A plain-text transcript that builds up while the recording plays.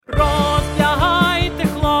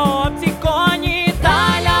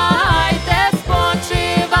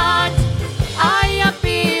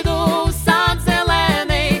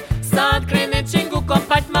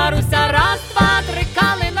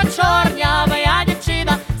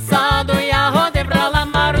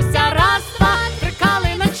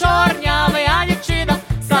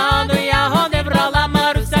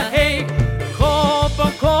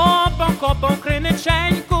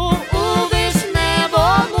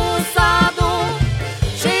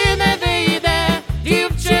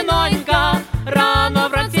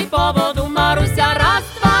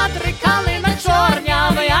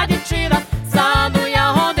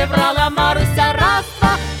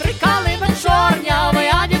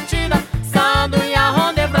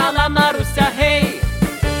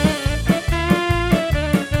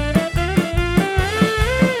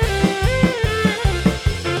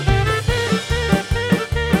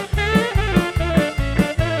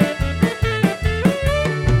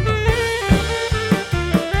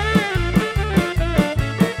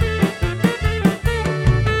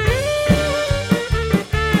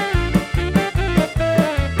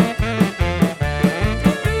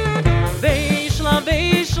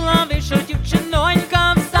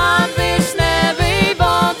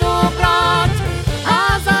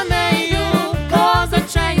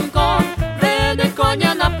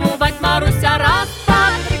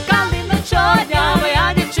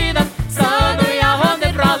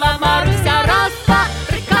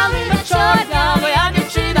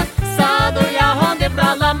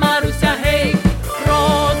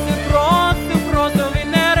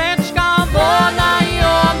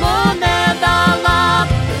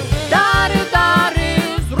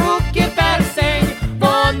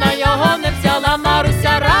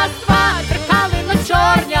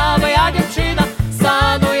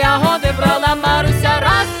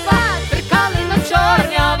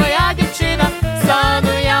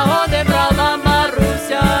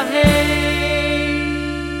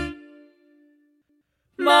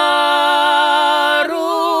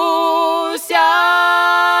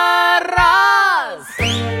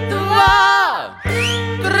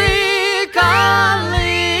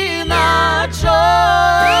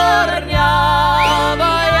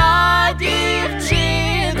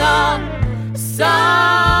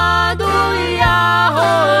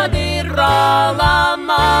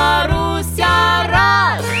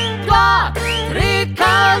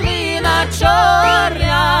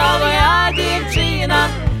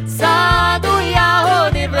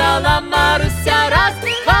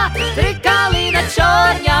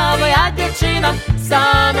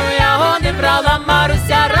сану його не брала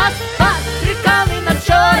Маруся. Раз, два, три калина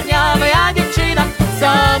чорнява, а дівчина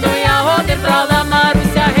сану його не брала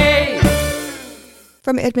Маруся, гей.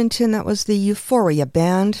 From Edmonton, that was the Euphoria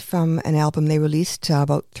Band from an album they released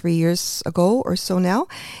about 3 years ago or so now.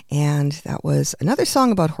 And that was another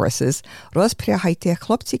song about horses. Rozprягайте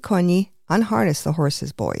хлопці коні, unharness the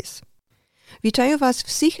horses, boys. Вітаю вас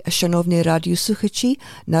всіх, шановні радіослухачі,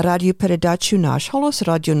 на радіопередачу «Наш Холос»,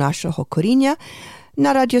 радіо нашого коріння,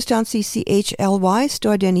 на радіостанції CHLY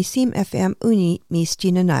 101.7 FM у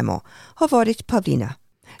місті Nanaimo. Говорить Павліна.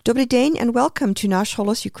 Добрий день and welcome to Nash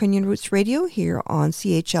Holos Ukrainian Roots Radio here on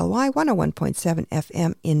CHLY 101.7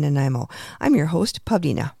 FM in Nanaimo. I'm your host,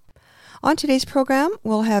 Pavlina. On today's program,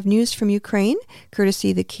 we'll have news from Ukraine, courtesy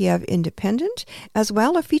the Kiev Independent, as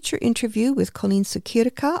well a feature interview with Colleen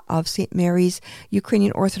Sukirka of St. Mary's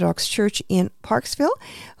Ukrainian Orthodox Church in Parksville,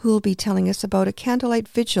 who will be telling us about a candlelight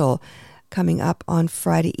vigil coming up on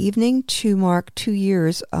Friday evening to mark 2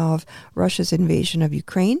 years of Russia's invasion of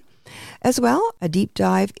Ukraine. As well, a deep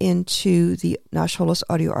dive into the Nash Holos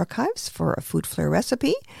audio archives for a food flair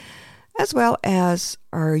recipe, as well as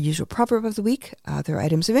our usual proverb of the week, other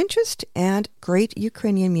items of interest, and great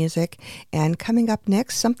Ukrainian music. And coming up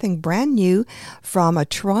next, something brand new from a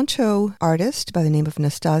Toronto artist by the name of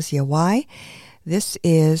Nastasia Y. This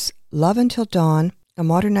is Love Until Dawn, a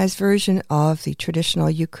modernized version of the traditional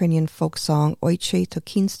Ukrainian folk song Ojcze to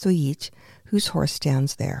kін стоїть, whose horse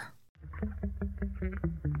stands there.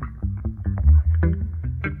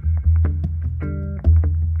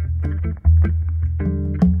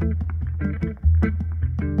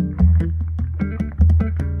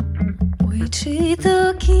 Чи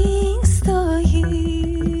то кінь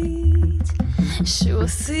стоїть, що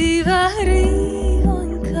сива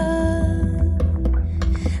гривонька,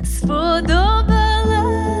 сподобалась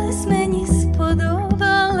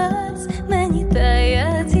мені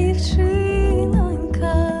тая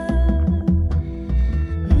дівчинонька.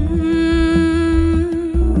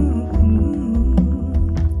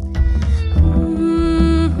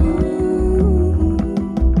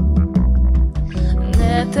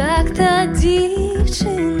 Не так та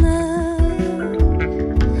дівчина,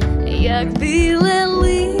 як біле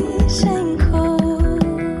лишенько.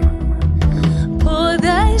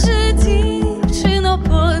 Подай же, дівчино,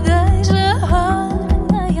 подай же,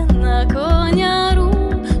 гарна я на коня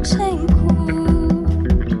рученьку.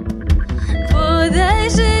 Подай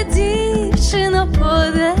же, дівчино,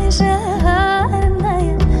 подай же, гарна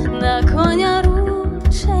я на коня рученьку.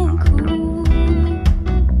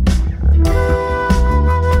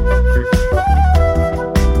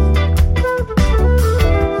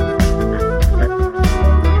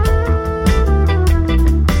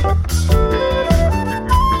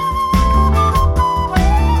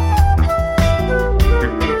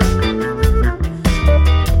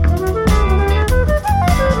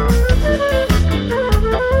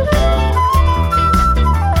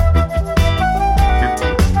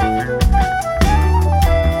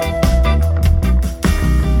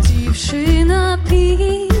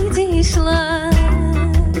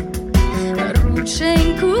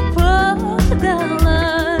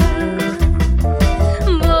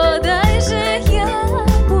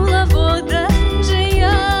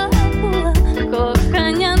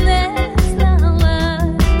 Кохання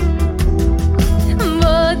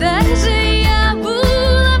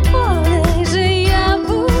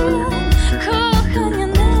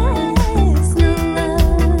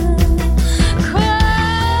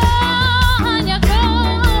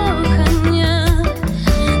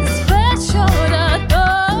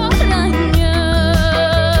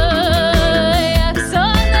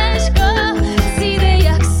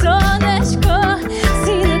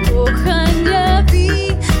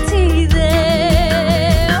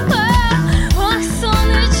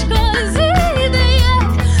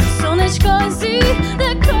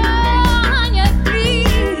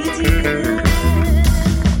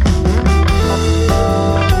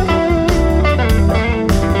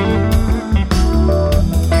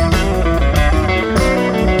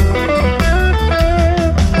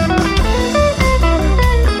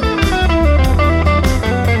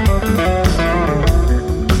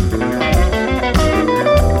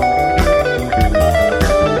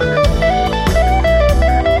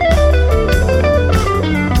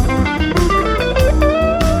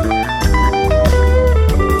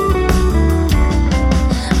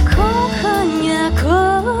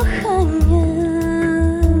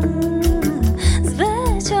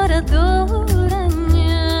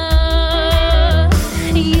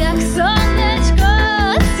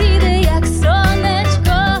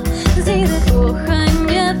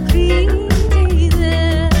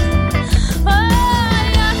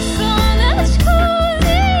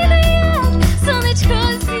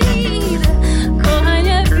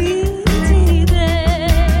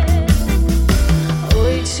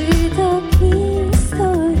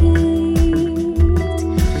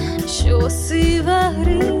сива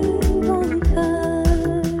гривонька.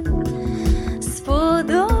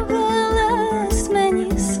 Сподобалась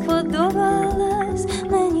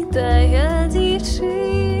мені тая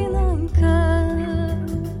дівчинонька.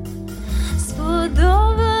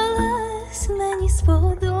 Сподобалась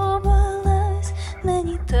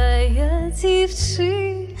мені тая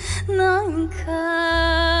дівчинонька.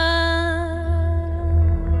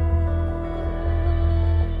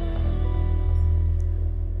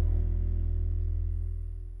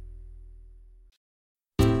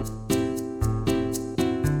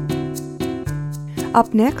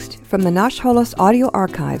 Up next, from the Nash Holos audio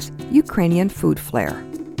archives, Ukrainian food flair.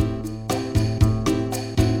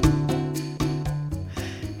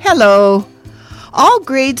 Hello. All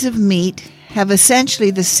grades of meat have essentially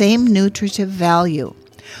the same nutritive value.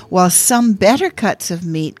 While some better cuts of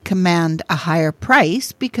meat command a higher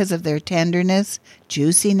price because of their tenderness,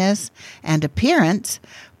 juiciness, and appearance,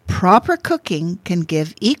 proper cooking can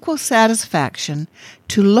give equal satisfaction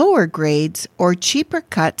to lower grades or cheaper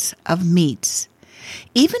cuts of meats.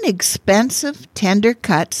 Even expensive, tender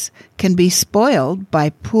cuts can be spoiled by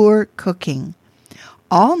poor cooking.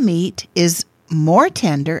 All meat is more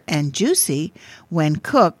tender and juicy when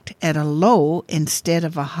cooked at a low instead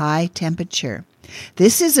of a high temperature.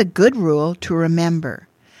 This is a good rule to remember.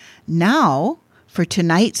 Now, for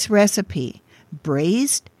tonight's recipe,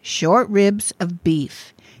 braised short ribs of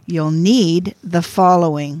beef. You'll need the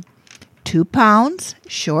following: 2 pounds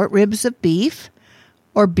short ribs of beef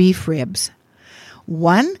or beef ribs,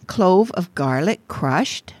 1 clove of garlic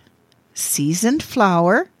crushed, seasoned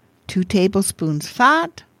flour, 2 tablespoons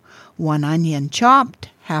fat, 1 onion chopped,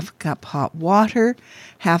 half a cup hot water,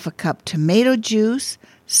 half a cup tomato juice,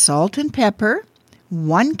 salt and pepper,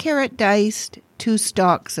 1 carrot diced, 2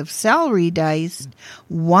 stalks of celery diced,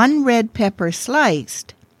 1 red pepper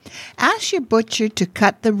sliced. Ask your butcher to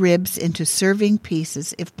cut the ribs into serving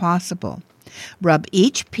pieces if possible. Rub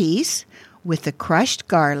each piece with the crushed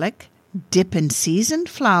garlic, dip in seasoned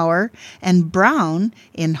flour, and brown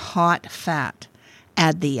in hot fat.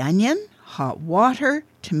 Add the onion, hot water,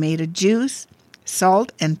 tomato juice,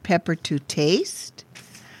 salt and pepper to taste.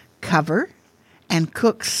 Cover and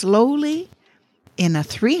cook slowly in a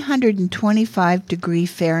 325-degree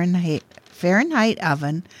Fahrenheit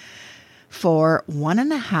oven for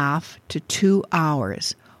 1.5 to 2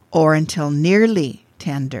 hours, or until nearly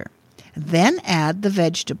tender. Then add the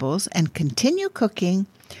vegetables and continue cooking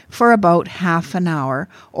for about half an hour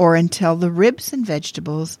or until the ribs and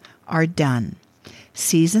vegetables are done.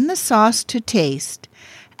 Season the sauce to taste.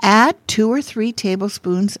 Add 2 or 3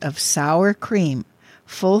 tablespoons of sour cream,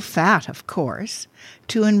 full fat of course,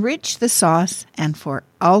 to enrich the sauce and for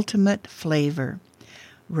ultimate flavor.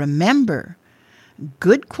 Remember,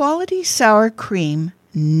 good quality sour cream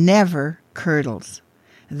never curdles.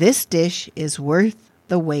 This dish is worth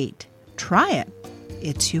the wait. Try it.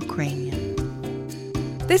 It's Ukrainian.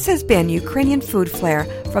 This has been Ukrainian Food Flair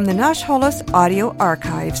from the Nash Holos audio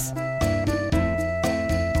archives.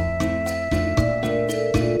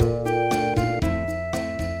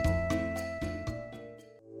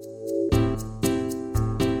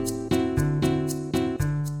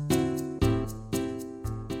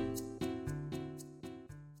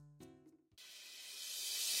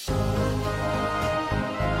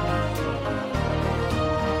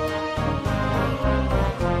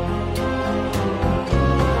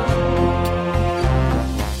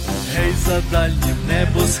 За дальнім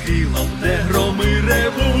небосхилом, де громи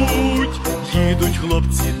ревуть, їдуть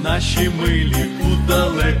хлопці наші милі у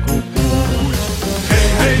далеку путь. Гей,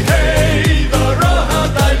 гей, гей, дорога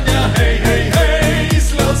дальня, гей, гей, гей,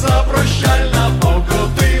 сльоза прощальна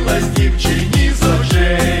покотилась дівчині з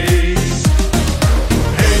очей.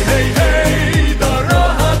 Гей, гей, гей,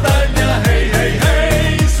 дорога дальня, гей, гей,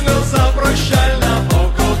 гей, сльоза прощальна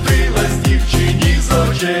покотилась дівчині з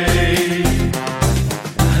очей.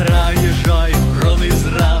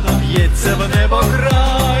 Б'ється в небо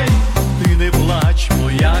край, ти не плач,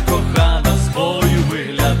 моя кохана, з бою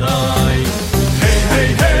виглядай.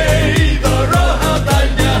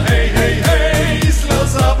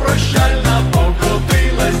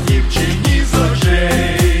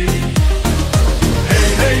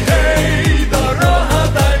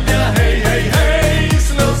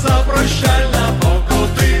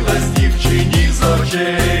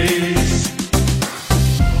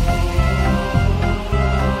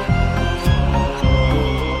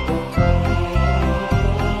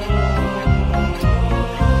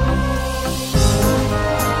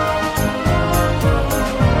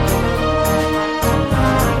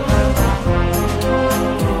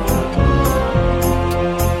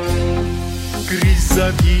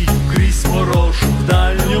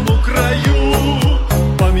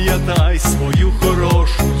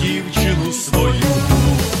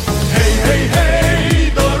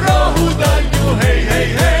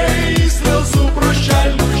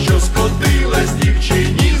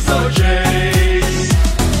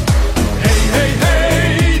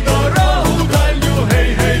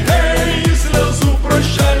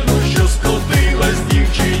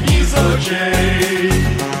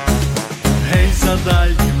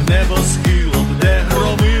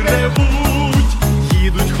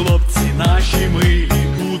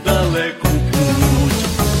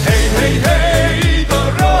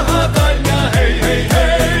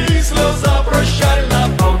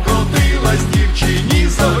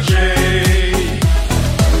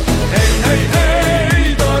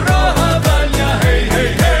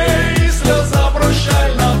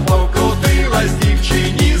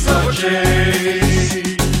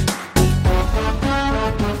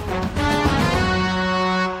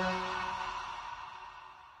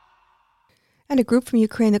 And a group from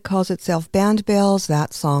Ukraine that calls itself Band Bells,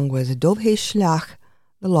 that song was Dovhei Shlach,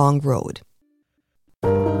 The Long Road.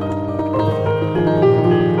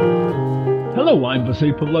 Hello, I'm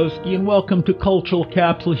Vasily Pavlovsky, and welcome to Cultural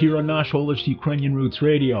Capsule here on Nash, Holos, Ukrainian Roots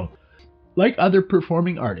Radio. Like other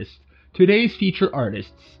performing artists, today's feature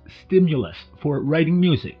artist's stimulus for writing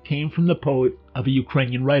music came from the poet of a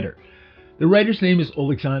Ukrainian writer. The writer's name is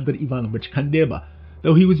Alexander Ivanovich Kandeba,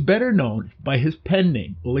 though he was better known by his pen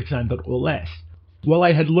name, Alexander Holos. While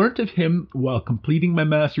I had learnt of him while completing my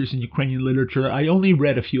master's in Ukrainian literature, I only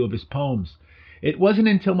read a few of his poems. It wasn't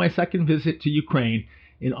until my second visit to Ukraine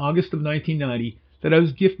in August of 1990 that I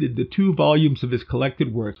was gifted the 2 volumes of his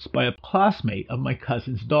collected works by a classmate of my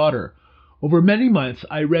cousin's daughter. Over many months,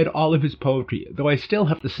 I read all of his poetry, though I still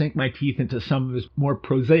have to sink my teeth into some of his more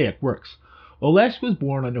prosaic works. Holos was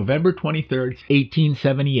born on November 23,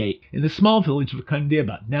 1878, in the small village of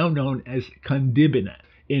Kandeba, now known as Kandibina,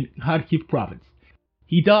 in Kharkiv province.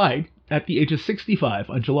 He died at the age of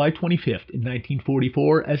 65 on July 25, in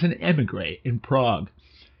 1944, as an émigré in Prague.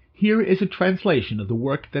 Here is a translation of the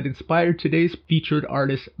work that inspired today's featured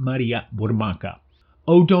artist, Maria Burmaka.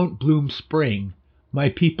 Oh, don't bloom spring, my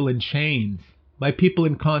people in chains, my people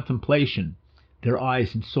in contemplation, their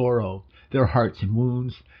eyes in sorrow, their hearts in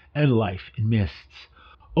wounds, and life in mists.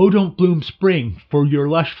 Oh, don't bloom spring for your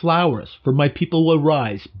lush flowers, for my people will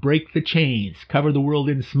rise, break the chains, cover the world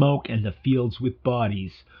in smoke and the fields with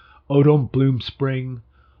bodies. Oh, don't bloom spring.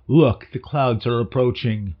 Look, the clouds are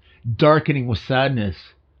approaching, darkening with sadness,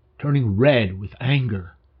 turning red with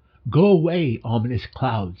anger. Go away, ominous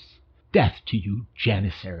clouds. Death to you,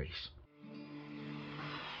 janissaries.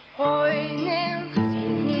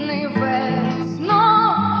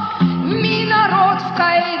 Мій народ в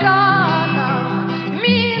кайданах,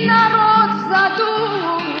 мій народ в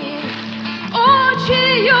задумі, очі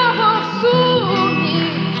його в сумі,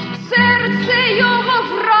 серце його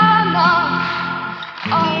в ранах,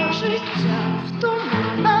 а життя в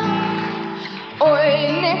туманах.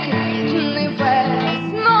 Ой, не квітни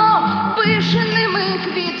весно пишними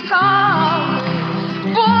квітками,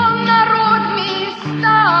 бо народ мій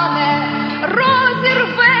стане,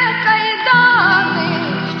 розірве кайдани,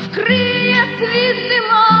 вкриє світ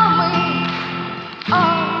димами, а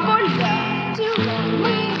поля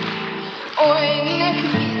тілами. Ой, не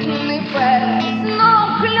квітни весно,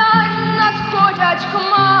 глянь, надходять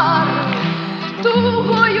хмари,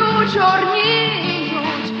 тугою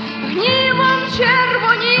чорніють, гнівом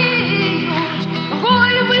червоніють,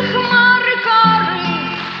 гой ви хмари кари,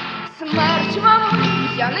 смерть вам,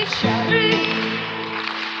 яничари.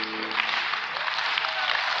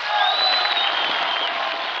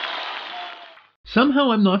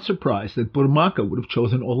 Somehow I'm not surprised that Burmaka would have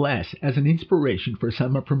chosen Holos as an inspiration for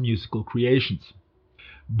some of her musical creations.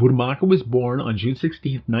 Burmaka was born on June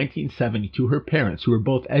 16, 1970 to her parents, who were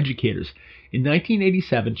both educators. In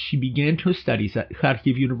 1987, she began her studies at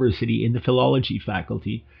Kharkiv University in the philology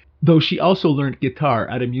faculty, though she also learned guitar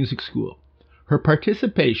at a music school. Her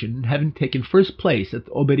participation, having taken first place at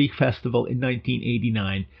the Oberich Festival in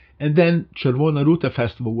 1989, and then Chervona Ruta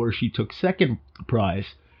Festival, where she took second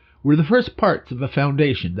prize, were the first parts of a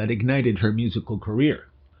foundation that ignited her musical career.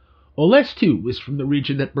 Holos, too, was from the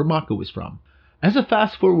region that Burmaka was from. As a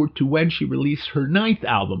fast-forward to when she released her 9th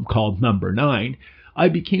album, called Number 9, I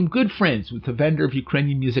became good friends with the vendor of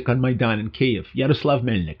Ukrainian music on Maidan in Kyiv, Yaroslav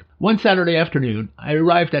Melnik. One Saturday afternoon, I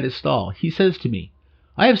arrived at his stall. He says to me,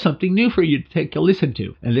 "I have something new for you to take a listen to,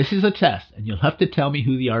 and this is a test, and you'll have to tell me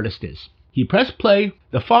who the artist is." He pressed play.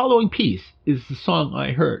 The following piece is the song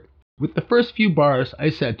I heard. With the first few bars, I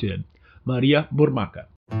said to him, "Maria Burmaka."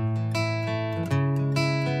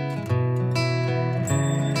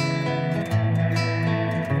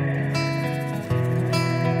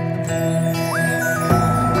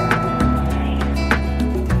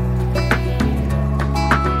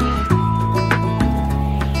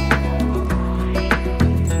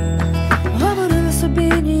 Говорила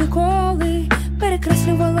собі ніколи,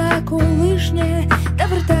 перекреслювала колишнє, та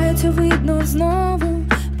вертаються видно знову.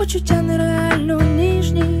 Почуття нереально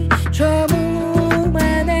ніжні, чому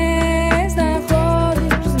мене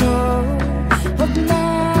знаходиш знову? Одна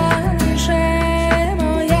лише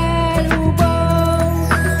моя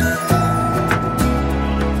любов.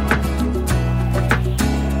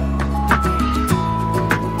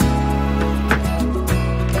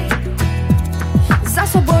 За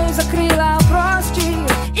собою закрила простір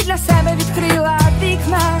і для себе відкрила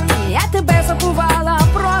вікна. Я тебе забувала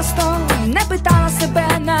просто, не питала себе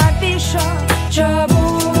навіщо, чому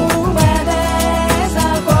мене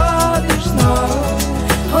заходиш знов,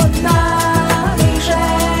 одна лише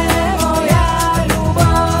моя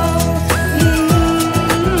любов.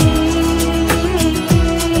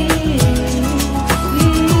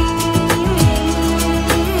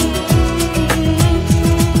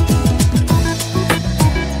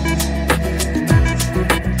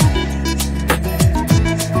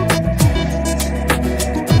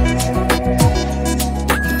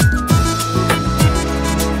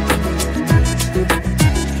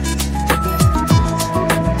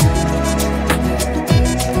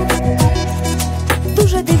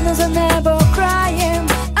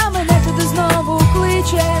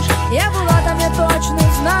 точно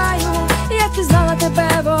знаю, я пізнала тебе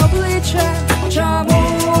в обличчя. Чому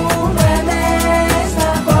мене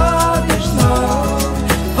знаходиш знов?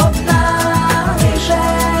 Одна лише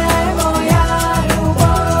моя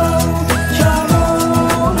любов. Чому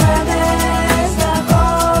мене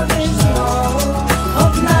знаходиш знов?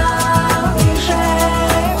 Одна лише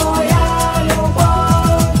моя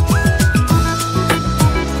любов.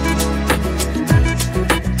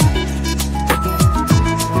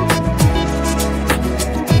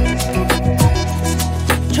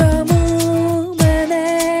 Чому мене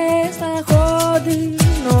знаходиш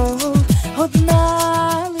знов? Одна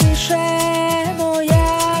лише моя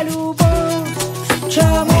любов.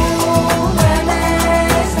 Чому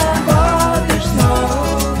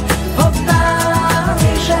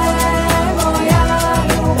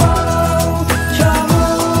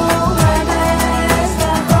мене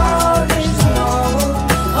знаходиш знов?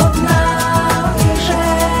 Одна лише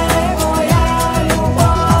моя любов.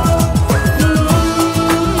 Чому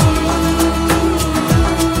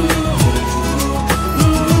мене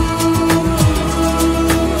знаходиш знов? Одна лише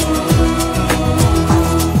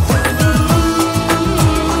моя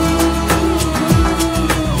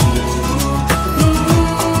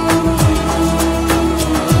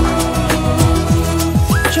любов.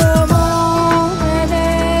 Чому мене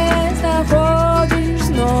знаходиш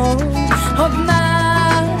знов? Одна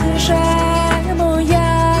лише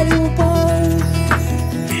моя любов.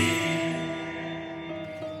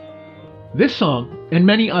 This song and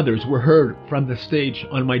many others were heard from the stage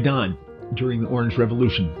on Maidan during the Orange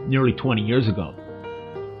Revolution nearly 20 years ago.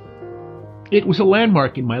 It was a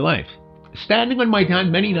landmark in my life, standing on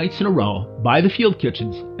Maidan many nights in a row by the field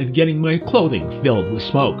kitchens and getting my clothing filled with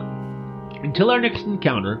smoke. Until our next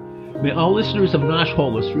encounter, may all listeners of Nash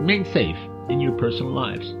Holos remain safe in your personal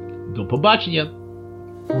lives. До побачення!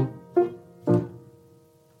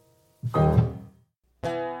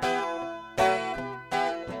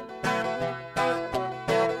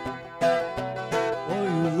 Ой,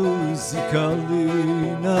 Лузі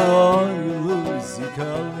калина, ой, Лузі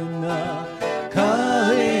калина,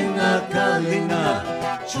 калина, калина,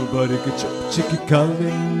 чубарики чопчики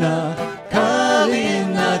калина,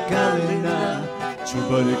 калина, калина,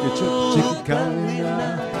 чубарики чопчики калина.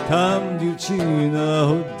 Там дівчина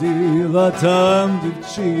ходила, там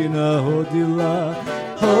дівчина ходила,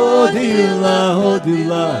 ходила,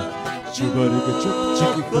 ходила, чубарики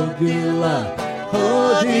чопчики ходила.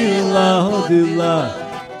 Ходила, ходила,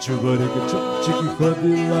 чубарики чопчики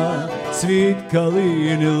ходила, цвіт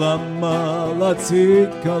калини ламала, цвіт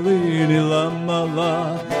калини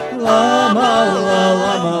ламала, ламала,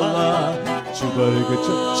 ламала, чубарики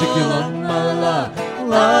чопчики ламала,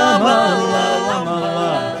 ламала,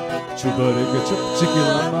 ламала, чубарики чопчики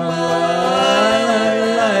ламала,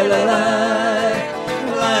 лай-лай-лай,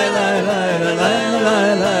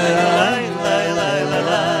 лай-лай-лай-лай-лай-лай-лай.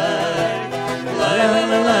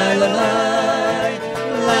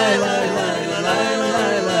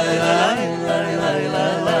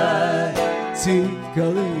 Цвіт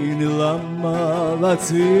калини ламала,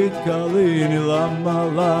 цвіт калини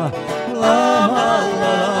ламала,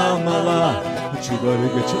 ламала, ламала,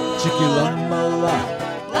 чубарики чопчики ламала,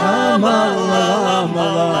 ламала,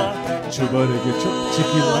 ламала, чубарики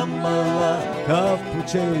чопчики ламала,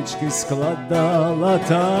 капучечки складала,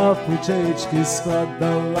 тапучечки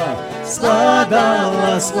складала,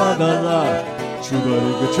 складала, складала,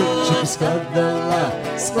 чубарики чопчики складала,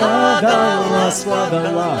 складала,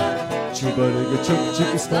 складала, чубарики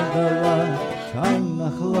чопчики складала, та й на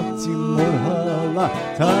хлопці моргала,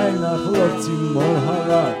 та й на хлопці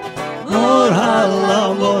моргала,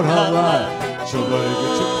 моргала, моргала, чубарики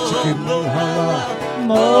чопчики моргала,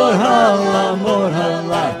 моргала,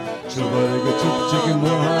 моргала, чубарики чопчики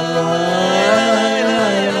моргала,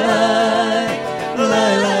 лай-лай-лай,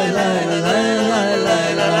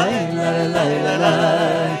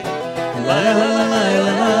 лай-лай-лай-лай-лай-лай-лай-лай-лай-лай-лай,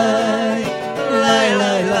 лай-лай-лай-лай,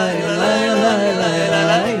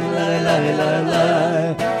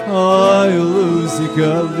 лай-лай-лай-лай-лай-лай-лай-лай-лай. Ой, Лузі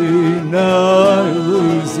калина, ой,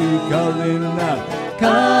 Лузі калина,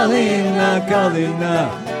 калина, калина,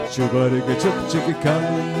 чубарики чопчики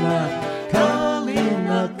калина,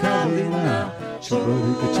 калина, калина,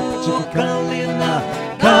 чубарики чопчики калина,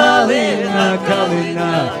 калина, калина,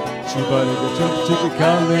 чубарики чопчики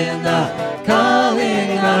калина,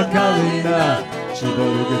 калина, калина,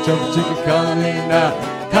 чубарики чопчики калина,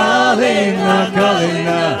 калина,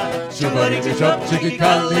 калина, чубарики чопчики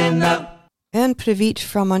калина. And Pravit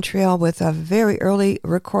from Montreal with a very early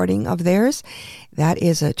recording of theirs. That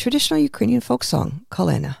is a traditional Ukrainian folk song,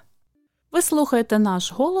 Kalena. Ви слухаєте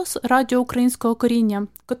 «Наш голос» радіо українського коріння,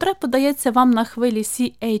 котре подається вам на хвилі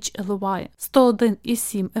CHLY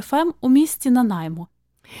 101,7 FM у місті Нанаймо.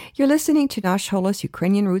 You're listening to Nash Holos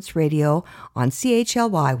Ukrainian Roots Radio on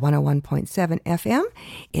CHLY 101.7 FM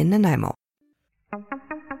in Nanaimo.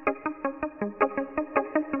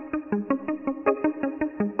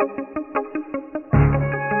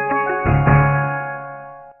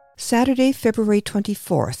 Saturday, February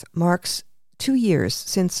 24th marks 2 years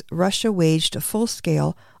since Russia waged a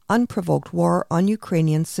full-scale, unprovoked war on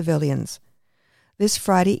Ukrainian civilians. This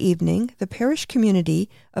Friday evening, the parish community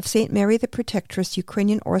of St. Mary the Protectress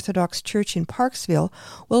Ukrainian Orthodox Church in Parksville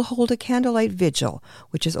will hold a candlelight vigil,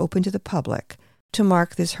 which is open to the public, to mark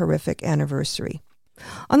this horrific anniversary.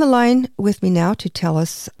 On the line with me now to tell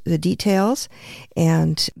us the details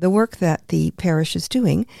and the work that the parish is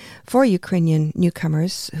doing for Ukrainian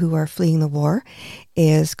newcomers who are fleeing the war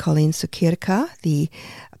is Colleen Sukirka, the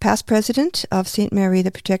past president of St. Mary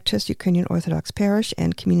the Protectress Ukrainian Orthodox Parish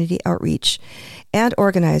and community outreach and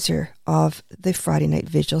organizer of the Friday night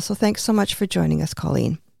vigil. So thanks so much for joining us,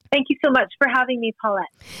 Colleen. Thank you so much for having me,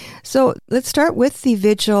 Paulette. So let's start with the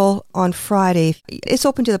vigil on Friday. It's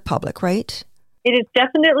open to the public, right? It is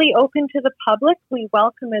definitely open to the public. We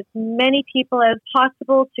welcome as many people as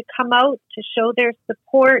possible to come out to show their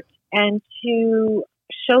support and to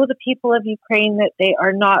show the people of Ukraine that they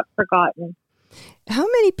are not forgotten. How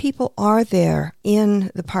many people are there in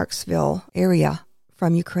the Parksville area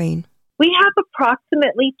from Ukraine? We have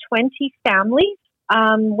approximately 20 families,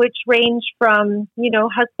 which range from,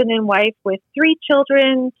 husband and wife with 3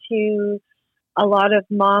 children to a lot of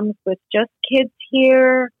moms with just kids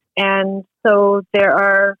here. And so there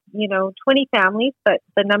are, 20 families, but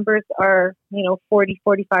the numbers are, 40,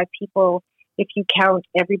 45 people if you count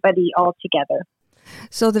everybody all together.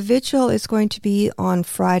 So the vigil is going to be on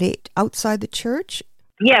Friday outside the church?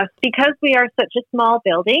 Yes, because we are such a small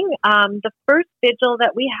building. The first vigil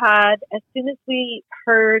that we had, as soon as we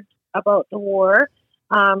heard about the war,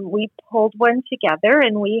 we pulled one together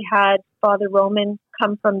and we had Father Roman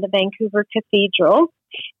come from the Vancouver Cathedral.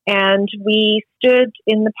 And we stood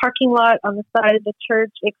in the parking lot on the side of the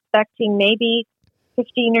church expecting maybe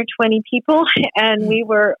 15 or 20 people. And we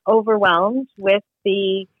were overwhelmed with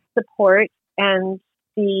the support and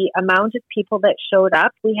the amount of people that showed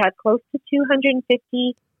up. We had close to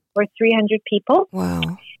 250 or 300 people. Wow.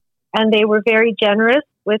 And they were very generous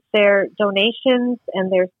with their donations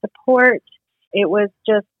and their support. It was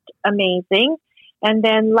just amazing. And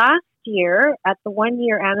then last year, at the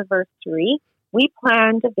 1-year anniversary, we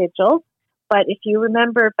planned a vigil, but if you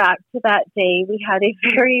remember back to that day, we had a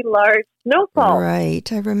very large snowfall. Right,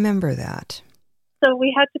 I remember that. So we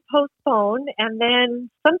had to postpone, and then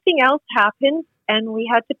something else happened, and we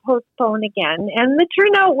had to postpone again. And the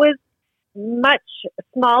turnout was much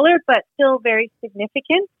smaller, but still very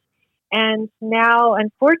significant. And now,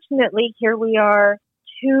 unfortunately, here we are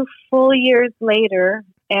 2 full years later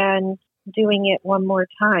and doing it one more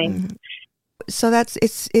time. Mm-hmm. So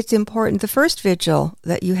it's important. The first vigil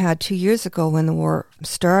that you had 2 years ago when the war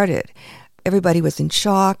started, everybody was in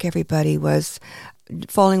shock. Everybody was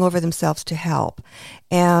falling over themselves to help.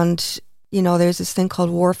 And, there's this thing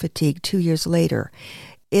called war fatigue 2 years later.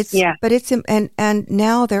 And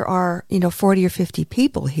now there are, 40 or 50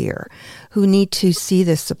 people here who need to see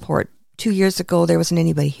this support. 2 years ago, there wasn't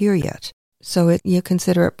anybody here yet. So you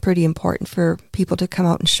consider it pretty important for people to come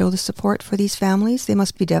out and show the support for these families? They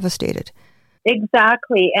must be devastated.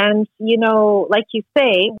 Exactly. And, like you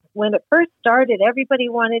say, when it first started, everybody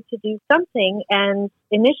wanted to do something. And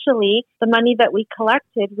initially, the money that we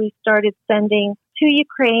collected, we started sending to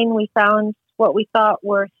Ukraine. We found what we thought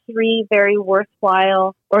were 3 very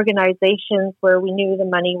worthwhile organizations where we knew the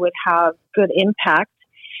money would have good impact.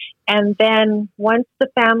 And then once the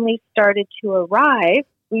families started to arrive,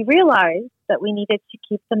 we realized that we needed to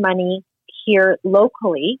keep the money here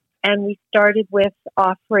locally. And we started with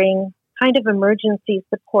offering kind of emergency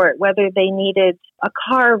support, whether they needed a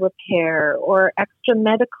car repair or extra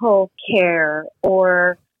medical care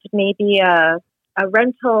or maybe a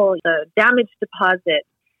rental, a damage deposit,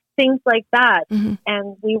 things like that. Mm-hmm. And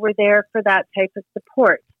we were there for that type of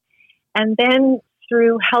support. And then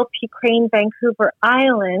through Help Ukraine Vancouver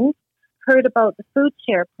Island, heard about the food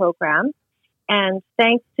share program. And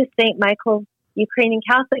thanks to St. Michael's Ukrainian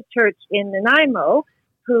Catholic Church in Nanaimo,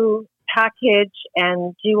 who package and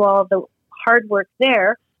do all the hard work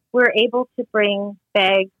there, we're able to bring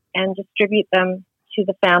bags and distribute them to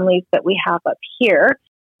the families that we have up here.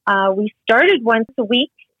 We started once a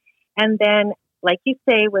week, and then, like you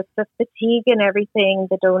say, with the fatigue and everything,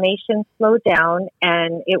 the donations slowed down,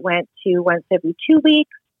 and it went to once every 2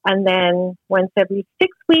 weeks, and then once every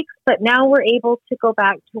 6 weeks. But now we're able to go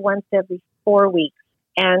back to once every 4 weeks.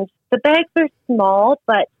 And the bags are small,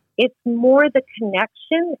 but it's more the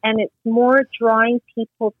connection and it's more drawing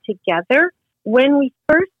people together. When we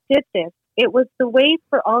first did this, it was the way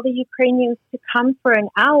for all the Ukrainians to come for an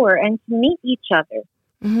hour and to meet each other.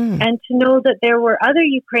 Mm-hmm. And to know that there were other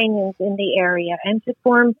Ukrainians in the area and to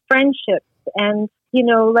form friendships and,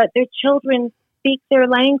 let their children speak their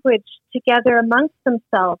language together amongst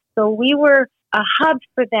themselves. So we were a hub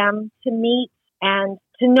for them to meet and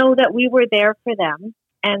to know that we were there for them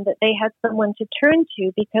and that they had someone to turn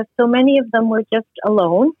to, because so many of them were just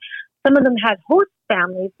alone. Some of them had host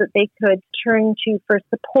families that they could turn to for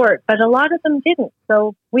support, but a lot of them didn't.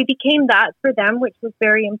 So we became that for them, which was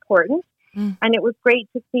very important. And it was great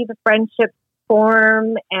to see the friendships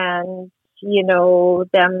form and,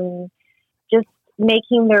 them just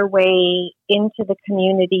making their way into the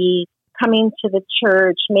community, coming to the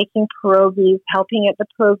church, making pierogies, helping at the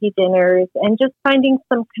pierogi dinners, and just finding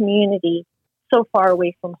some community so far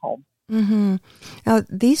away from home. Mm-hmm. Now,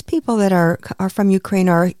 these people that are from Ukraine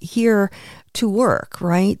are here to work,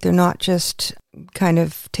 right? They're not just kind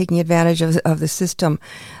of taking advantage of the system.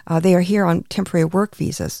 They are here on temporary work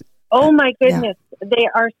visas. Oh, my goodness. Yeah. They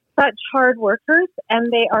are such hard workers, and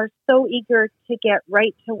they are so eager to get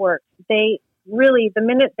right to work. They really, the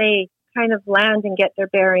minute they kind of land and get their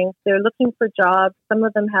bearings, they're looking for jobs. Some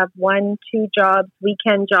of them have 1, 2 jobs,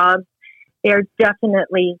 weekend jobs. They're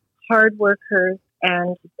definitely hard workers,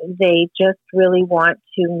 and they just really want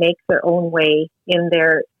to make their own way in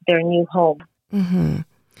their new home. Mm-hmm.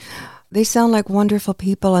 They sound like wonderful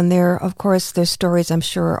people, and of course, their stories, I'm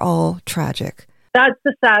sure, are all tragic. That's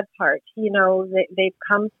the sad part. They've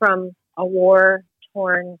come from a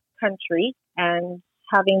war-torn country and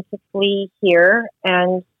having to flee here.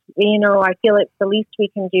 And, I feel it's the least we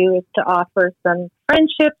can do is to offer some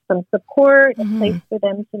friendship, some support, a place for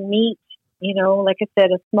them to meet. Like I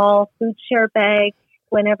said, a small food share bag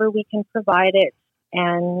whenever we can provide it.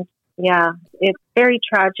 And, yeah, it's very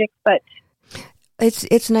tragic, but...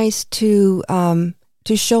 It's nice to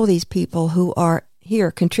show these people who are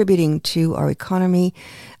here contributing to our economy.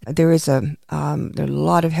 There is a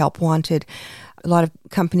lot of help wanted, a lot of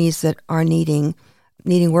companies that are needing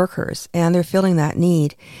workers, and they're filling that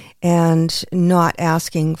need and not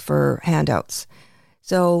asking for handouts.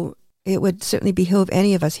 So it would certainly behoove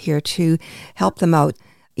any of us here to help them out,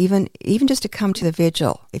 even just to come to the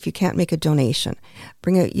vigil. If you can't make a donation,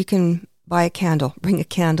 you can buy a candle, bring a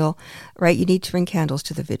candle, right? You need to bring candles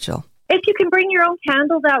to the vigil. If you can bring your own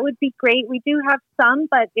candle, that would be great. We do have some,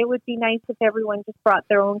 but it would be nice if everyone just brought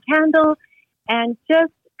their own candle and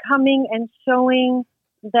just coming and showing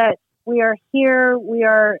that we are here, we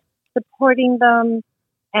are supporting them,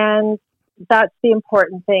 and that's the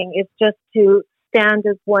important thing, is just to stand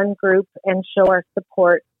as one group and show our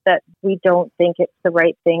support that we don't think it's the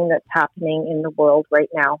right thing that's happening in the world right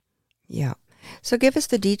now. Yeah. So give us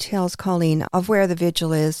the details, Colleen, of where the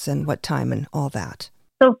vigil is and what time and all that.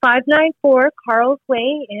 So 594 Carl's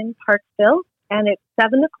Way in Parksville, and it's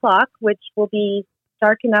 7 o'clock, which will be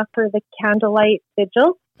dark enough for the candlelight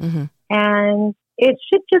vigil. Mm-hmm. And it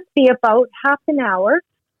should just be about half an hour.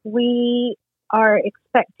 We are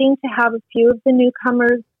expecting to have a few of the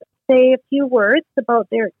newcomers say a few words about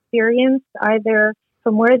their experience, either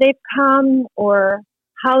from where they've come or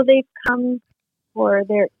how they've come, or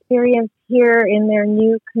their experience here in their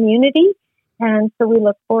new community. And so we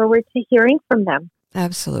look forward to hearing from them.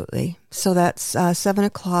 Absolutely. So that's 7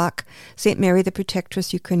 o'clock, St. Mary the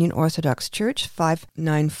Protectress Ukrainian Orthodox Church,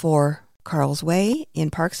 594 Carl's Way in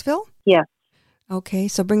Parksville? Yes. Okay,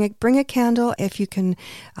 so bring a candle. If you can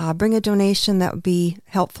bring a donation, that would be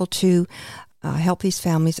helpful to help these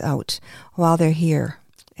families out while they're here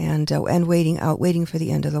and waiting for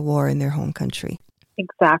the end of the war in their home country.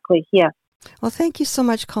 Exactly, yes. Well, thank you so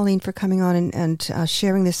much, Colleen, for coming on and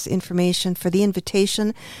sharing this information, for the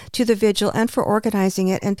invitation to the vigil, and for organizing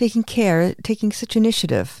it and taking such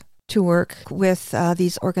initiative to work with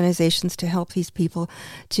these organizations to help these people,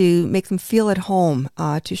 to make them feel at home,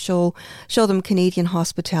 to show them Canadian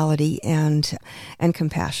hospitality and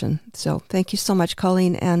compassion. So thank you so much,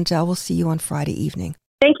 Colleen, and we'll see you on Friday evening.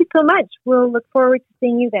 Thank you so much. We'll look forward to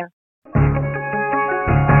seeing you there.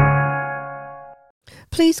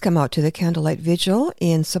 Please come out to the Candlelight Vigil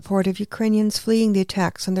in support of Ukrainians fleeing the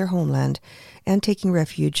attacks on their homeland and taking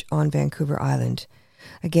refuge on Vancouver Island.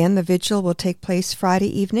 Again, the vigil will take place Friday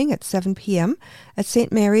evening at 7 p.m. at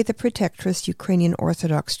St. Mary the Protectress Ukrainian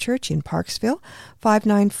Orthodox Church in Parksville,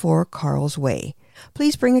 594 Carl's Way.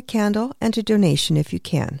 Please bring a candle and a donation if you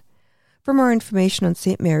can. For more information on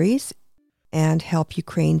St. Mary's and Help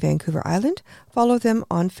Ukraine Vancouver Island, follow them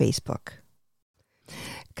on Facebook.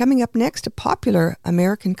 Coming up next, a popular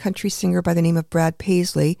American country singer by the name of Brad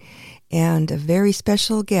Paisley, and a very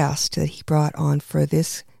special guest that he brought on for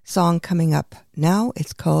this song coming up now.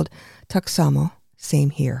 It's called Tak Samo, Same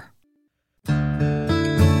Here.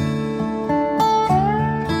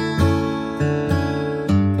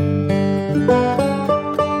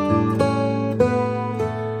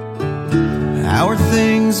 How are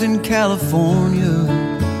things in California?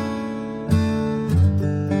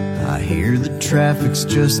 I hear the traffic's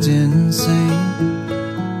just insane.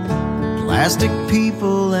 Plastic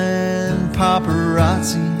people and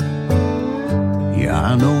paparazzi. Yeah,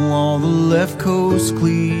 I know all the left coast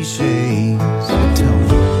cliches. Tell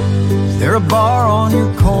me, is there a bar on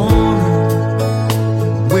your corner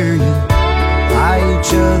where you buy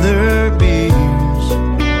each other beers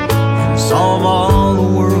and solve all the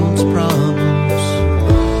world's problems?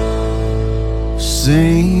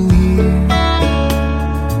 Same here.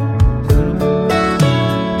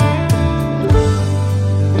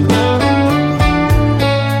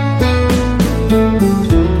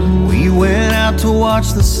 To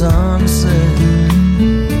watch the sunset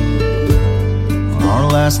on our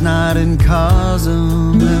last night in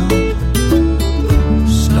Cozumel.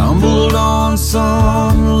 Stumbled on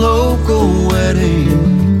some local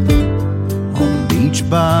wedding on the beach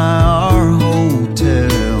by our hotel.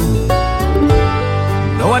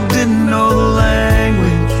 Though I didn't know the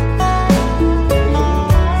language,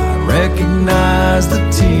 I recognized the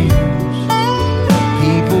tears.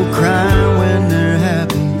 People crying when they're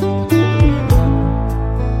happy.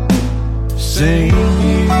 Same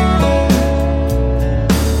here.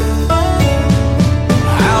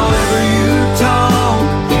 However you talk,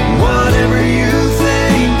 whatever you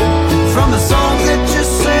think, from the songs that you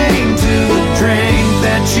sing to the drink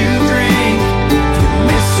that you drink, you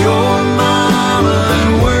miss your mama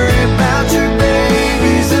and worry about your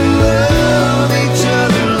babies and love each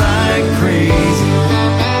other like crazy.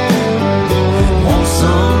 Want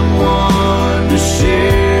someone to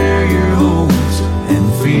share your hopes and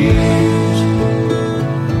fears.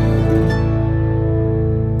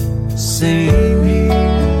 Same here.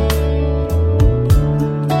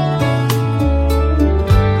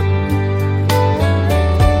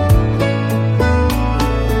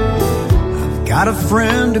 I've got a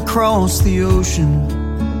friend across the ocean.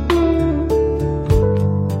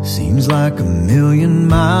 Seems like a million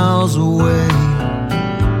miles away.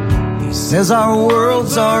 He says our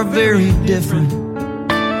worlds are very different.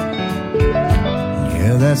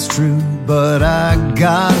 Yeah, that's true, but I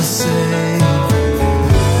gotta say,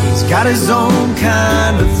 he's got his own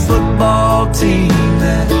kind of football team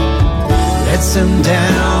that lets him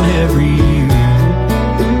down every year.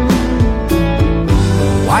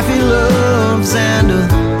 A wife he loves and a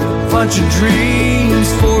bunch of dreams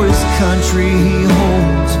for his country he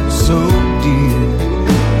holds so dear.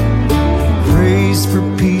 He prays for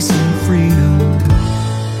peace and freedom.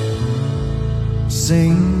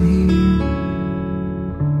 Same here.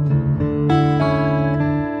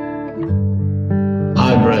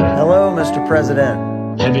 Hello, Mr. President.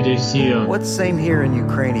 Happy to see you. What's same here in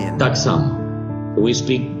Ukrainian? Tak samo. We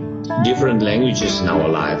speak different languages in our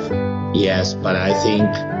life. Yes, but I think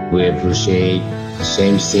we appreciate the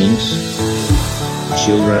same things.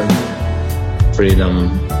 Children, freedom,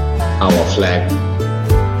 our flag,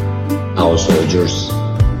 our soldiers,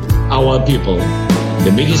 our people,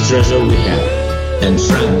 the biggest treasure we have, and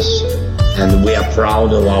friends. And we are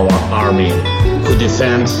proud of our army who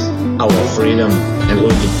defends our freedom and who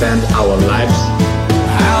defend our lives.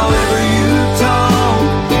 However you talk,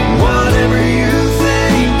 whatever you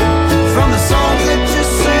think, from the songs that you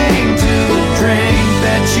sing to the drink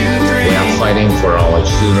that you drink. We are fighting for our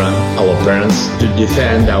children, our parents, to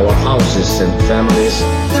defend our houses and families.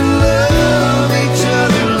 And love each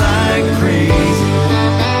other like crazy.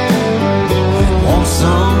 Want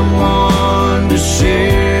someone to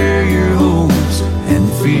share your hopes and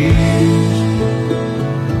fears.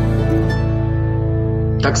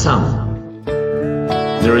 Tak samo.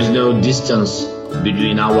 There is no distance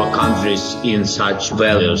between our countries in such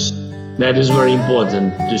values. That is very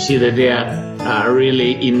important to see that they are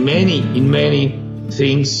really in many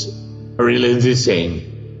things really the same.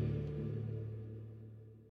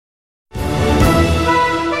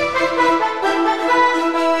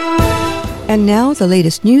 And now the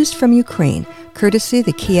latest news from Ukraine, courtesy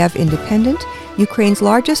the Kiev Independent, Ukraine's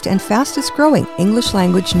largest and fastest growing English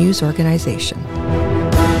language news organization.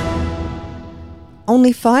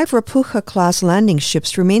 Only 5 Rapucha-class landing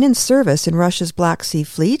ships remain in service in Russia's Black Sea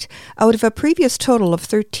Fleet out of a previous total of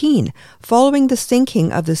 13, following the sinking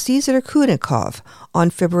of the Caesar Kunikov on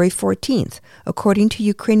February 14th, according to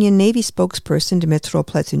Ukrainian Navy spokesperson Dmytro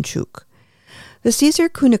Plesenchuk. The Caesar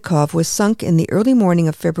Kunikov was sunk in the early morning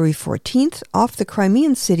of February 14th off the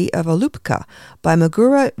Crimean city of Alupka by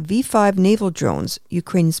Magura V-5 naval drones,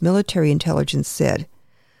 Ukraine's military intelligence said.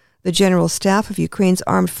 The General Staff of Ukraine's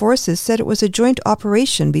armed forces said it was a joint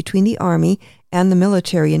operation between the army and the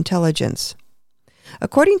military intelligence.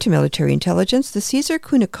 According to military intelligence, the Caesar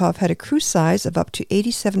Kunikov had a crew size of up to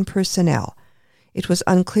 87 personnel. It was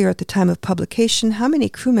unclear at the time of publication how many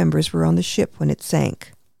crew members were on the ship when it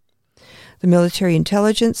sank. The military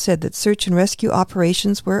intelligence said that search and rescue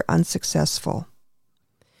operations were unsuccessful.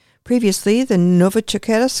 Previously, the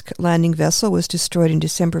Novocherkassk landing vessel was destroyed in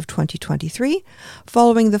December of 2023,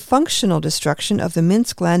 following the functional destruction of the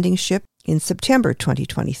Minsk landing ship in September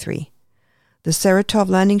 2023. The Saratov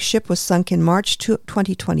landing ship was sunk in March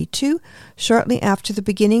 2022, shortly after the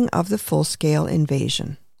beginning of the full-scale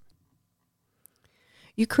invasion.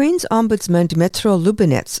 Ukraine's Ombudsman Dmytro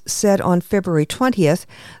Lubinets said on February 20th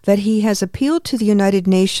that he has appealed to the United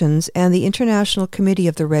Nations and the International Committee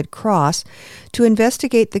of the Red Cross to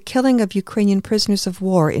investigate the killing of Ukrainian prisoners of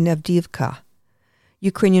war in Avdiivka.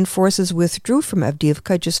 Ukrainian forces withdrew from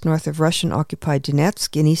Avdiivka, just north of Russian-occupied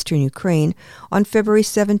Donetsk in eastern Ukraine, on February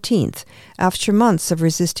 17th, after months of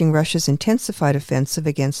resisting Russia's intensified offensive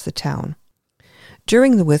against the town.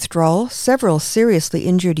 During the withdrawal, several seriously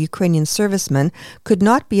injured Ukrainian servicemen could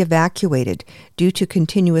not be evacuated due to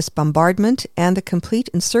continuous bombardment and the complete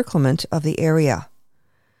encirclement of the area.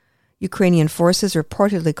 Ukrainian forces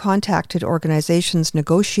reportedly contacted organizations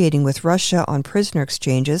negotiating with Russia on prisoner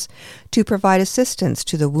exchanges to provide assistance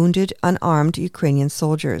to the wounded, unarmed Ukrainian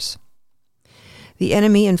soldiers. The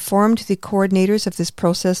enemy informed the coordinators of this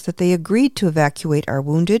process that they agreed to evacuate our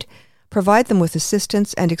wounded, provide them with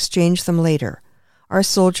assistance, and exchange them later. Our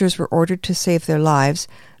soldiers were ordered to save their lives,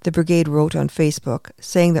 the brigade wrote on Facebook,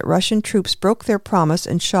 saying that Russian troops broke their promise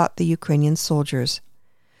and shot the Ukrainian soldiers.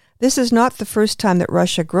 This is not the first time that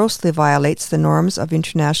Russia grossly violates the norms of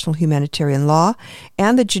international humanitarian law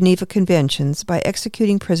and the Geneva Conventions by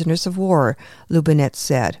executing prisoners of war, Lubinets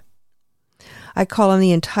said. I call on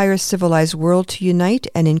the entire civilized world to unite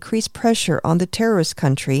and increase pressure on the terrorist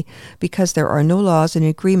country because there are no laws and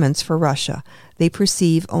agreements for Russia. They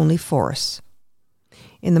perceive only force.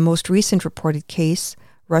 In the most recent reported case,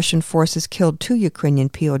 Russian forces killed 2 Ukrainian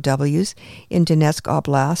POWs in Donetsk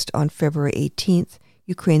Oblast on February 18th,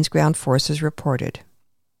 Ukraine's ground forces reported.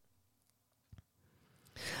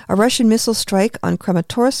 A Russian missile strike on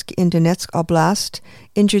Kramatorsk in Donetsk Oblast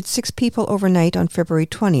injured 6 people overnight on February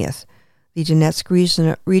 20th, the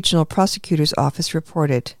Donetsk Regional Prosecutor's Office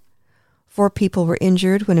reported. 4 people were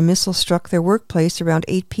injured when a missile struck their workplace around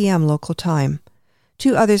 8 p.m. local time.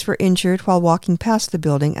 2 others were injured while walking past the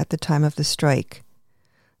building at the time of the strike.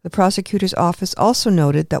 The prosecutor's office also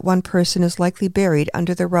noted that 1 person is likely buried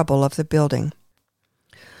under the rubble of the building.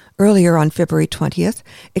 Earlier on February 20th,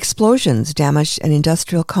 explosions damaged an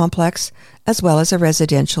industrial complex as well as a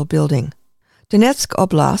residential building. Donetsk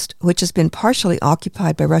Oblast, which has been partially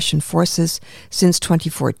occupied by Russian forces since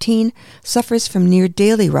 2014, suffers from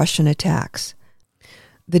near-daily Russian attacks.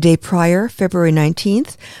 The day prior, February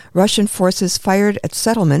 19th, Russian forces fired at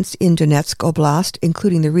settlements in Donetsk Oblast,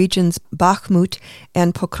 including the region's Bakhmut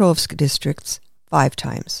and Pokrovsk districts, 5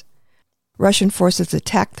 times. Russian forces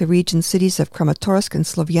attacked the region's cities of Kramatorsk and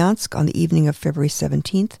Slovyansk on the evening of February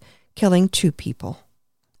 17th, killing 2 people.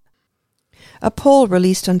 A poll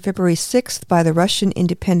released on February 6th by the Russian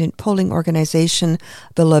independent polling organization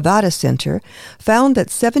the Levada Center found that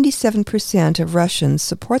 77% of Russians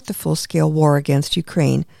support the full-scale war against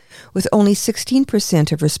Ukraine, with only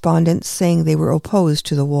 16% of respondents saying they were opposed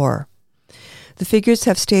to the war. The figures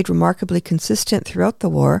have stayed remarkably consistent throughout the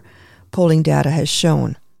war, polling data has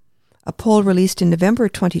shown. A poll released in November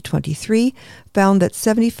 2023 found that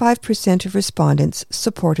 75% of respondents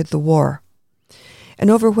supported the war. An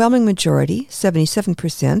overwhelming majority,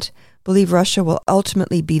 77%, believe Russia will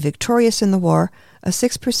ultimately be victorious in the war, a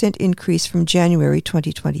 6% increase from January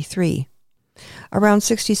 2023. Around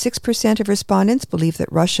 66% of respondents believe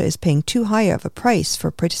that Russia is paying too high of a price for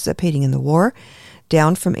participating in the war,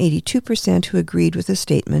 down from 82% who agreed with the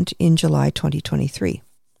statement in July 2023.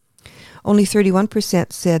 Only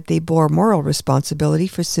 31% said they bore moral responsibility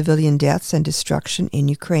for civilian deaths and destruction in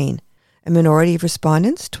Ukraine. A minority of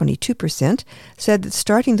respondents, 22%, said that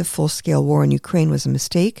starting the full-scale war in Ukraine was a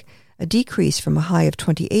mistake, a decrease from a high of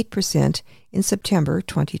 28% in September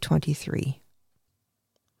 2023.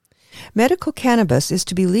 Medical cannabis is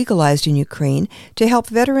to be legalized in Ukraine to help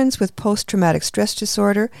veterans with post-traumatic stress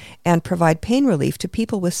disorder and provide pain relief to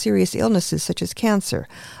people with serious illnesses such as cancer,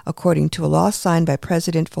 according to a law signed by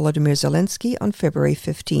President Volodymyr Zelensky on February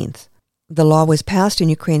 15th. The law was passed in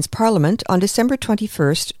Ukraine's parliament on December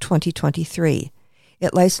 21st, 2023.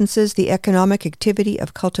 It licenses the economic activity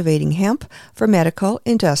of cultivating hemp for medical,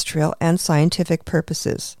 industrial, and scientific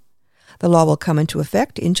purposes. The law will come into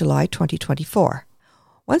effect in July 2024.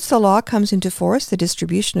 Once the law comes into force, the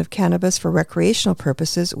distribution of cannabis for recreational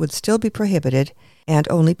purposes would still be prohibited, and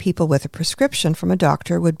only people with a prescription from a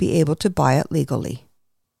doctor would be able to buy it legally.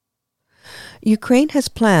 Ukraine has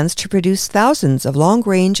plans to produce thousands of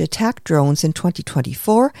long-range attack drones in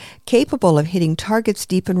 2024 capable of hitting targets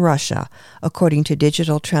deep in Russia, according to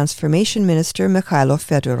Digital Transformation Minister Mikhailo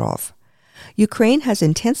Fedorov. Ukraine has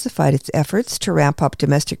intensified its efforts to ramp up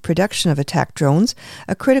domestic production of attack drones,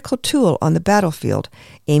 a critical tool on the battlefield,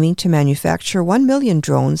 aiming to manufacture 1 million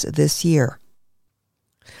drones this year.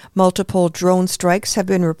 Multiple drone strikes have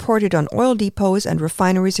been reported on oil depots and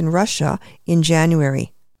refineries in Russia in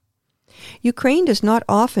January. Ukraine does not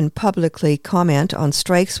often publicly comment on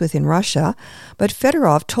strikes within Russia, but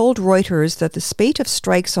Fedorov told Reuters that the spate of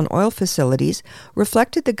strikes on oil facilities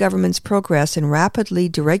reflected the government's progress in rapidly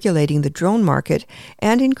deregulating the drone market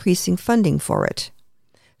and increasing funding for it.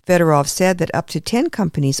 Fedorov said that up to 10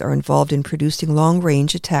 companies are involved in producing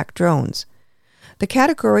long-range attack drones. The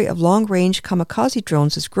category of long-range kamikaze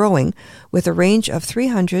drones is growing, with a range of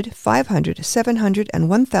 300, 500, 700, and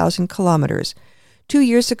 1,000 kilometers. 2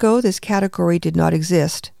 years ago, this category did not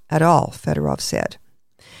exist at all, Fedorov said.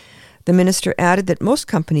 The minister added that most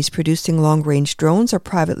companies producing long-range drones are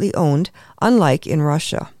privately owned, unlike in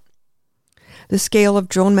Russia. The scale of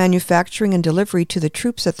drone manufacturing and delivery to the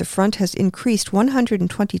troops at the front has increased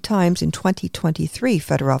 120 times in 2023,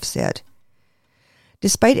 Fedorov said.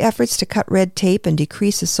 Despite efforts to cut red tape and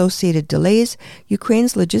decrease associated delays,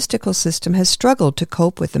 Ukraine's logistical system has struggled to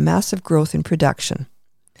cope with the massive growth in production.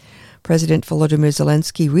 President Volodymyr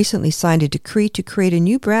Zelensky recently signed a decree to create a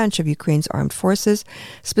new branch of Ukraine's armed forces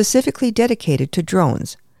specifically dedicated to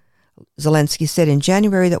drones. Zelensky said in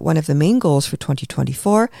January that one of the main goals for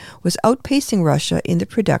 2024 was outpacing Russia in the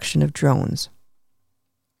production of drones.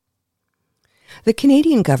 The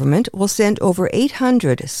Canadian government will send over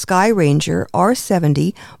 800 Sky Ranger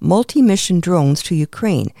R-70 multi-mission drones to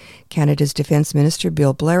Ukraine, Canada's Defence Minister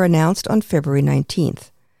Bill Blair announced on February 19th.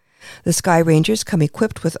 The Sky Rangers come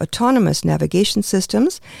equipped with autonomous navigation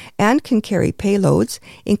systems and can carry payloads,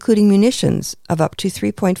 including munitions of up to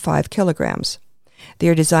 3.5 kilograms. They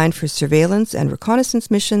are designed for surveillance and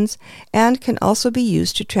reconnaissance missions and can also be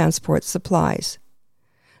used to transport supplies.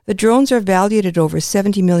 The drones are valued at over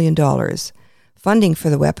 $70 million. Funding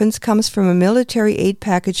for the weapons comes from a military aid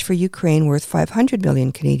package for Ukraine worth 500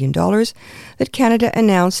 million Canadian dollars that Canada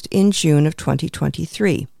announced in June of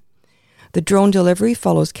 2023. The drone delivery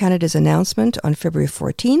follows Canada's announcement on February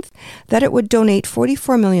 14th that it would donate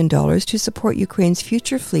 $44 million to support Ukraine's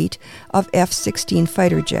future fleet of F-16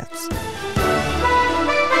 fighter jets.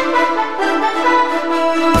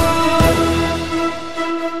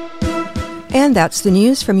 And that's the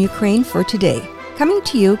news from Ukraine for today. Coming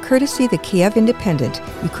to you courtesy the Kiev Independent,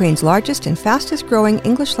 Ukraine's largest and fastest-growing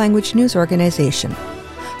English-language news organization.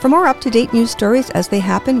 For more up-to-date news stories as they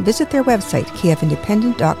happen, visit their website,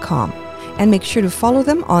 kievindependent.com. And make sure to follow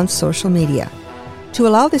them on social media. To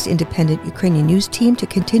allow this independent Ukrainian news team to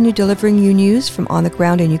continue delivering you news from on the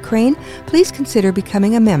ground in Ukraine, please consider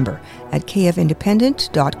becoming a member at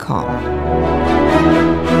kievindependent.com.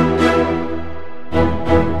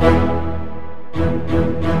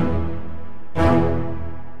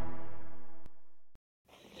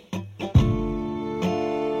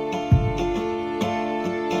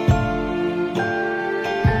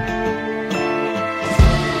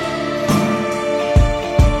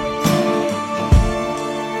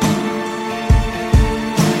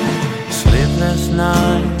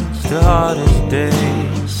 Nights, the hardest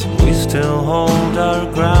days, we still hold our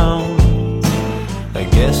ground. I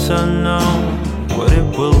guess I know what it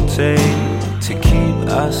will take to keep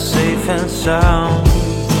us safe and sound.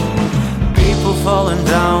 People falling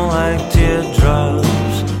down like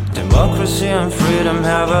teardrops. Democracy and freedom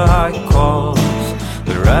have a high cost.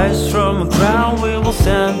 We rise from the ground, we will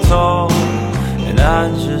stand tall. And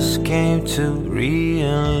I just came to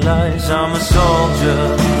realize I'm a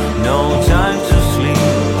soldier, no time to sleep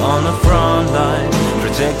on the front line,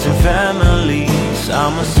 protecting families.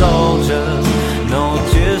 I'm a soldier, no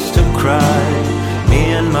tears to cry.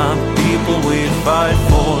 Me and my people, we fight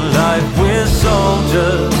for life. We're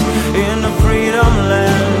soldiers in the freedom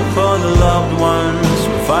land, for the loved ones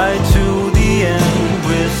we fight to the end.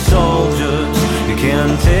 We're soldiers.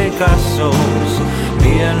 our souls.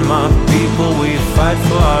 Me and my people, we fight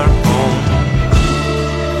for our home.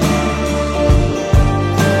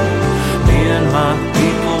 Me and my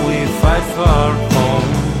people, we fight for our home.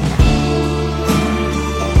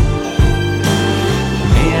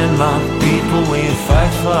 Me and my people, we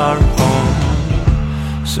fight for our home.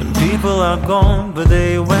 Some people are gone, but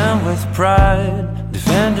they went with pride,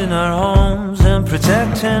 defending our homes and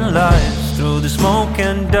protecting lives. Through the smoke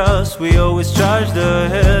and dust, we always charged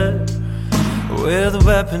ahead with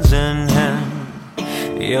weapons in hand.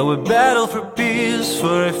 Yeah, we battle for peace,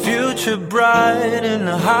 for a future bright. In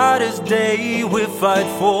the hardest day, we fight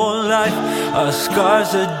for life. Our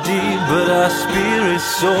scars are deep, but our spirit's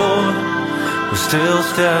soar. We still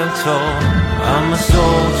stand tall. I'm a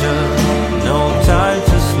soldier, no time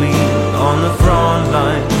to sleep. On the front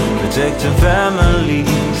line, protecting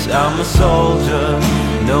families. I'm a soldier,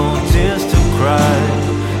 no tears to cry.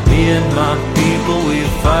 Me and my people, we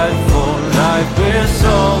fight for life. We're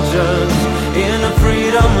soldiers in a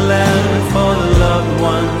freedom land. For the loved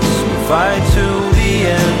ones, we fight to the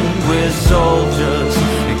end. We're soldiers,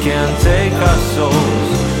 you can't take our souls.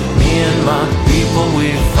 Me and my people, we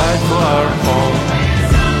fight for our home.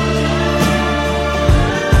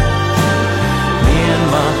 Me and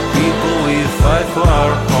my people, we fight for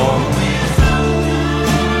our home.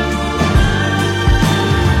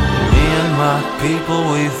 Me and my people,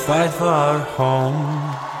 we fight for our home.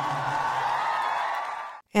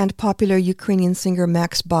 And popular Ukrainian singer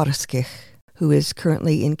Max Barskych, who is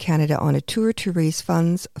currently in Canada on a tour to raise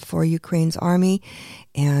funds for Ukraine's army,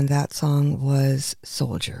 and that song was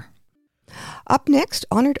Soldier. Up next,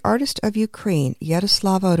 honored artist of Ukraine,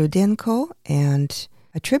 Yaroslava Rudenko, and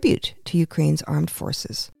a tribute to Ukraine's armed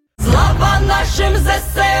forces. Слава нашим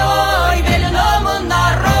ЗСО й вільному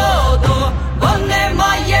народу, бо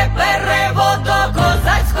немає переводу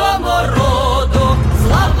козацькому роду.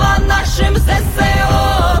 Слава нашим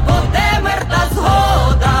ЗСО, бо де мир та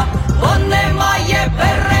згода, бо немає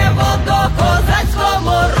переводу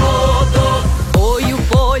козацькому роду. Ой, у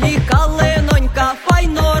полі калинонька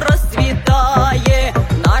файно розцвітає,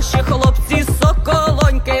 наші хлопці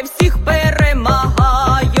соколоньки всіх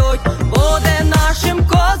перемагають. Буде нашим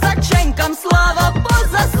козаченькам слава по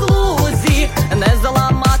заслузі, не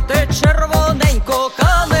зламати червоненьку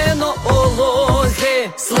калину у лузі.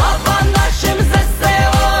 Слава нашим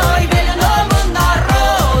ЗСО й вільному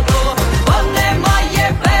народу, бо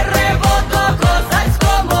немає переводу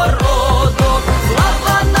козацькому роду.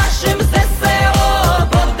 Слава нашим ЗСО,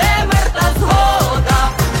 бо де мир та згода,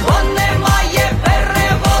 бо немає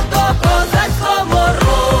переводу козацькому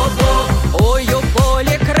роду. Ой, у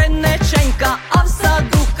полі криниченька, а в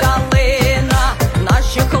саду калина,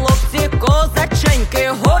 наші хлопці козаченьки,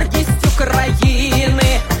 гордість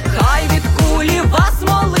України. Хай від кулі вас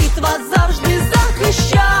молитва завжди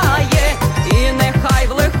захищає, і нехай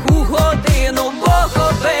в лиху годину Бог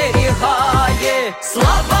оберігає.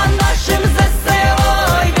 Слава нашим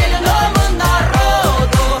ЗСО й вільному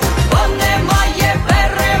народу, бо немає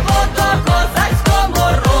переводу козацькому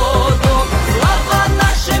роду. Слава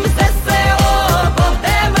нашим ЗСО, бо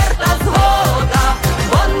де мир та згода,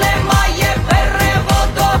 бо немає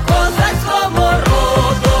переводу козацькому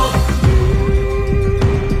роду.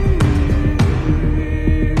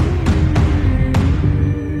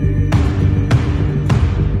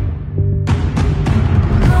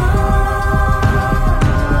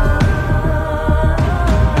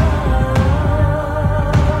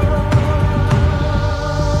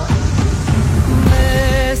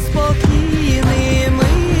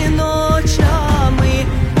 Неспокійними ночами,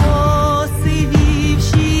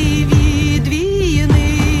 посивівши від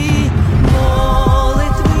війни,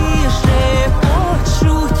 молитви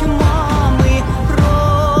шепочуть мами,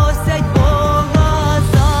 просять Бога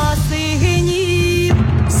за синів.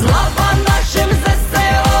 Слава нашим ЗСО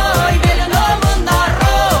й вільному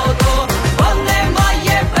народу, бо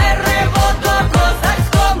немає переводу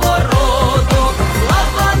козацькому роду.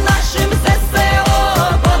 Слава нашим ЗСО,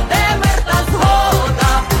 бо де мир та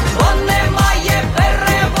згода, бо немає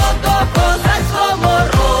переводу козацькому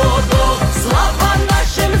роду. Слава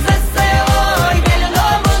нашим ЗСО й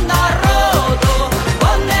вільному народу, бо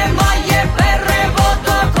немає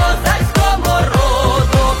переводу козацькому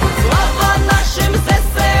роду. Слава нашим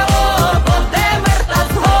ЗСО, бо де мир та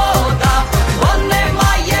згода, бо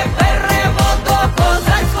немає переводу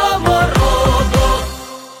козацькому роду.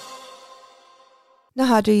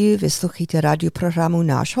 Нагадую, ви слухаєте радіопрограму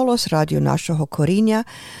 «Наш Holos», радіо нашого коріння,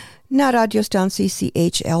 на радіостанції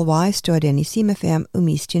CHLY 101,7 FM у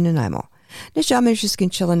місті Nanaimo. Нещодавно ми вже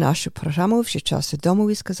скінчили нашу програму, вже час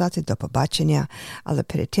додому і сказати до побачення, але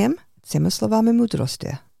перед тим цими словами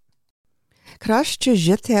мудрості. Краще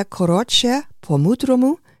жити коротше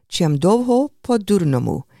по-мудрому, чим довго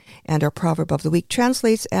по-дурному. And our proverb of the week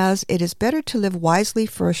translates as, it is better to live wisely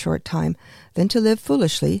for a short time than to live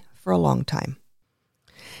foolishly for a long time.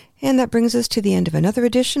 And that brings us to the end of another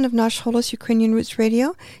edition of Nash Holos Ukrainian Roots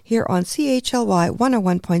Radio here on CHLY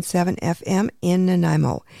 101.7 FM in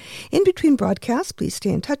Nanaimo. In between broadcasts, please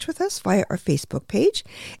stay in touch with us via our Facebook page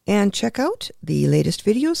and check out the latest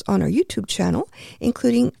videos on our YouTube channel,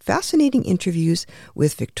 including fascinating interviews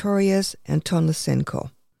with Victoria's Anton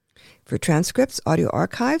Lysenko. For transcripts, audio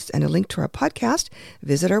archives, and a link to our podcast,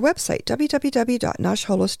 visit our website,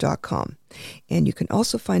 www.nashholos.com. And you can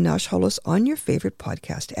also find Nash Holos on your favorite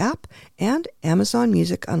podcast app and Amazon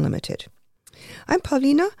Music Unlimited. I'm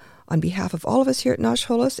Pavlina. On behalf of all of us here at Nash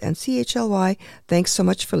Holos and CHLY, thanks so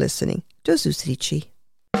much for listening. Do zустрічі.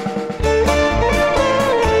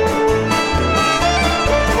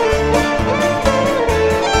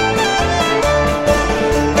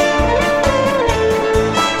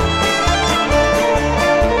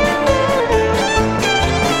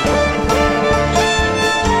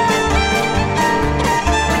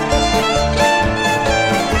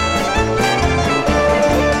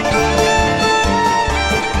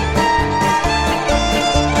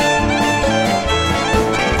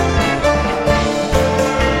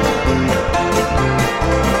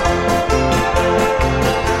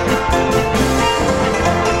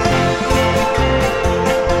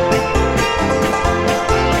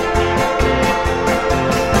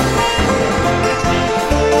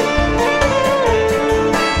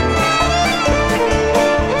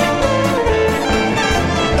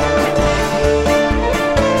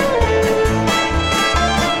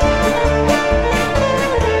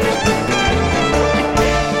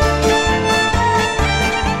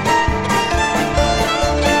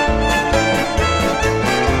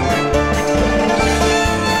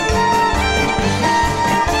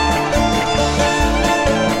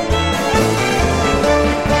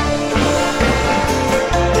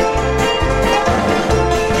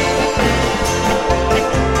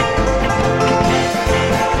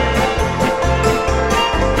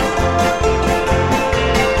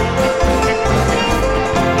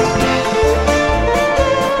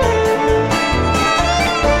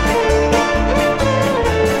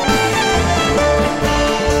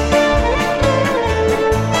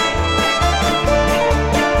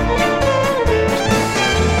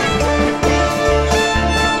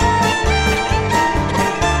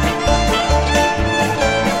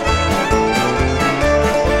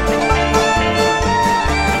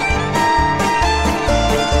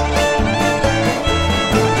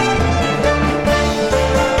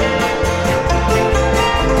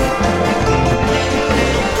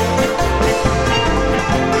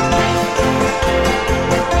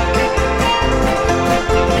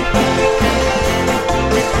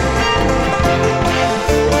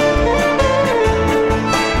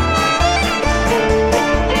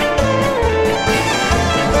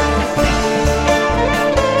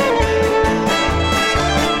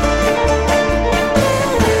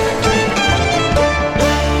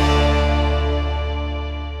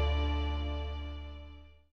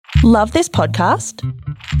 Love this podcast?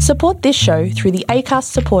 Support this show through the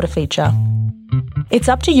Acast supporter feature. It's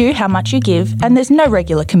up to you how much you give, and there's no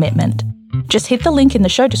regular commitment. Just hit the link in the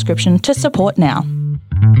show description to support now.